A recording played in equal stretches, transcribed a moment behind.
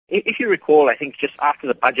If you recall, I think just after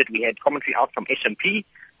the budget, we had commentary out from S&P,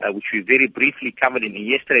 which we very briefly covered in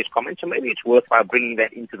yesterday's comments, so maybe it's worthwhile bringing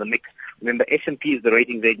that into the mix. Remember, S&P is the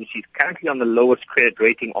ratings agency, is currently on the lowest credit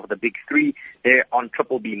rating of the big three. They're on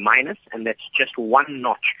BBB-, and that's just one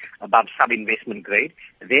notch above sub-investment grade.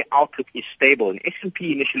 Their outlook is stable, and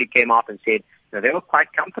S&P initially came out and said they were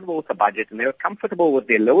quite comfortable with the budget, and they were comfortable with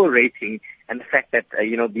their lower rating and the fact that,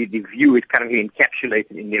 the view is currently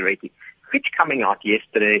encapsulated in their rating. Fitch coming out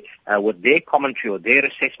yesterday with their commentary or their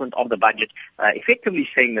assessment of the budget, effectively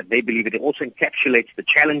saying that they believe it also encapsulates the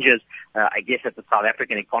challenges, that the South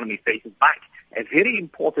African economy faces. But a very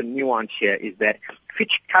important nuance here is that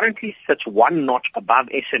Fitch currently sits one notch above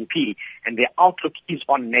S&P, and their outlook is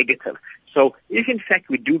on negative. So if, in fact,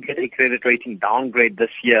 we do get a credit rating downgrade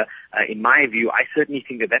this year, in my view, I certainly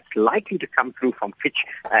think that that's likely to come through from Fitch,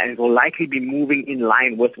 and it will likely be moving in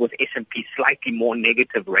line with S&P's slightly more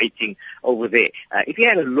negative rating over there. If you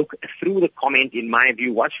had a look through the comment, in my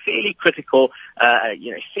view, was fairly critical,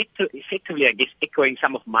 effectively, I guess, echoing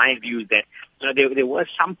some of my views that there were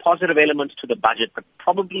some positive elements to the budget, but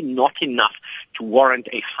probably not enough to warrant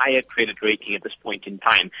a higher credit rating at this point in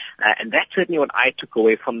time. And that's certainly what I took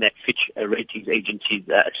away from that Fitch ratings agency's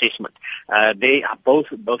assessment. They are both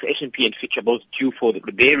S&P and Fitch are both due for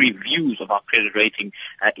their reviews of our credit rating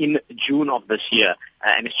in June of this year.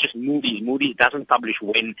 And it's just Moody's. Moody's doesn't publish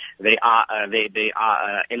when they are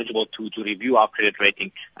eligible to review our credit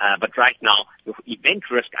rating. But right now, event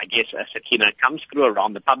risk, Sakina, comes through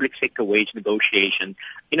around the public sector wage negotiations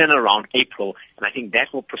in and around April, and I think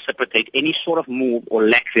that will precipitate any sort of move or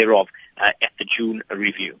lack thereof at the June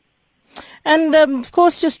review. And, of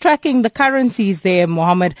course, just tracking the currencies there,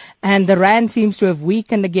 Mohammed, and the rand seems to have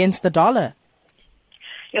weakened against the dollar.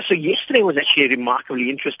 Yeah, so yesterday was actually a remarkably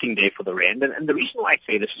interesting day for the rand, and the reason why I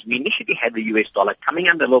say this is we initially had the US dollar coming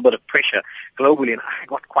under a little bit of pressure globally, and I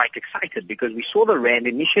got quite excited because we saw the rand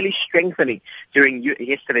initially strengthening during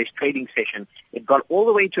yesterday's trading session. It got all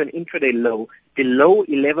the way to an intraday low below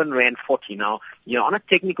 11 Rand 40. Now, on a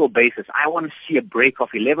technical basis, I want to see a break of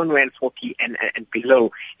 11 Rand 40 and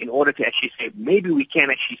below in order to actually say maybe we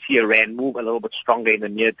can actually see a rand move a little bit stronger in the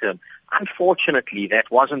near term. Unfortunately,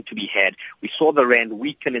 that wasn't to be had. We saw the rand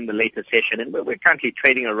weaken in the later session, and we're currently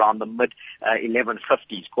trading around the mid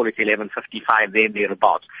 1150s, call it 1155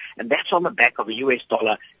 thereabouts. And that's on the back of a US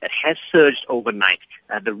dollar that has surged overnight.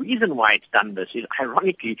 The reason why it's done this is,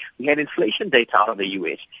 ironically, we had inflation data out of the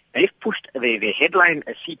US. They've pushed the headline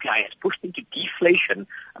CPI has pushed into deflation,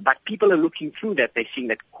 but people are looking through that. They're seeing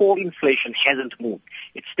that core inflation hasn't moved.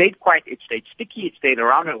 It stayed sticky. It stayed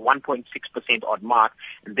around a 1.6% odd mark,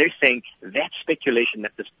 and they're saying that speculation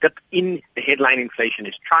that this dip in the headline inflation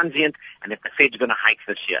is transient and that the Fed's going to hike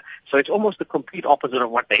this year. So it's almost the complete opposite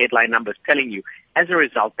of what the headline number is telling you. As a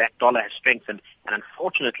result, that dollar has strengthened, and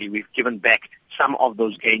unfortunately, we've given back some of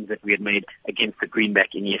those gains that we had made against the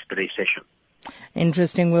greenback in yesterday's session.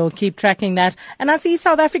 Interesting. We'll keep tracking that. And I see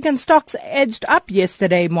South African stocks edged up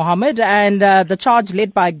yesterday, Mohammed, and the charge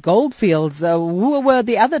led by Goldfields. Who were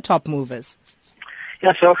the other top movers?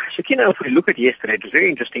 Yeah, so Sakina, if we look at yesterday, it was very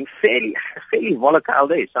interesting, fairly volatile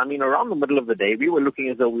day. So, around the middle of the day, we were looking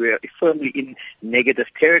as though we were firmly in negative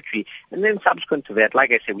territory. And then subsequent to that,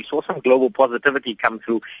 like I said, we saw some global positivity come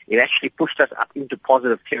through. It actually pushed us up into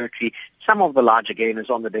positive territory. Some of the larger gainers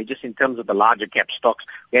on the day, just in terms of the larger cap stocks,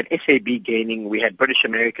 we had SAB gaining, we had British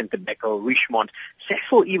American Tobacco, Richemont,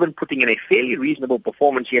 Sasol even putting in a fairly reasonable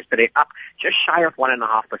performance yesterday, up just shy of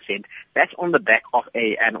 1.5%. That's on the back of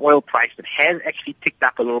an oil price that has actually ticked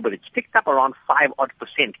up a little bit. It's ticked up around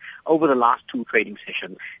 5% over the last two trading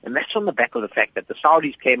sessions, and that's on the back of the fact that the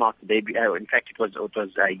Saudis came out today. In fact, it was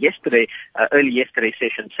yesterday, early yesterday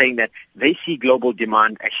session, saying that they see global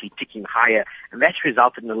demand actually ticking higher, and that's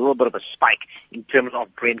resulted in a little bit of a spike in terms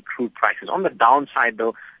of Brent crude prices. On the downside,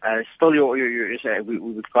 though, still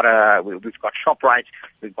we've got ShopRite,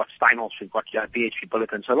 we've got Steinholz, we've got BHP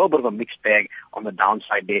Billiton, so a little bit of a mixed bag on the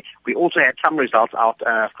downside there. We also had some results out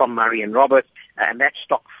from Murray and Roberts, and that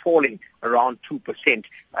stock falling around 2%.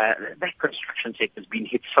 That construction sector has been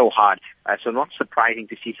hit so hard, so not surprising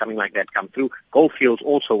to see something like that come through. Goldfields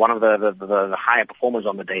also one of the higher performers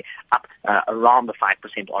on the day, up around the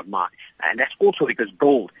 5% odd mark, and that's also because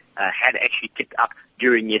gold had actually ticked up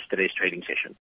during yesterday's trading session.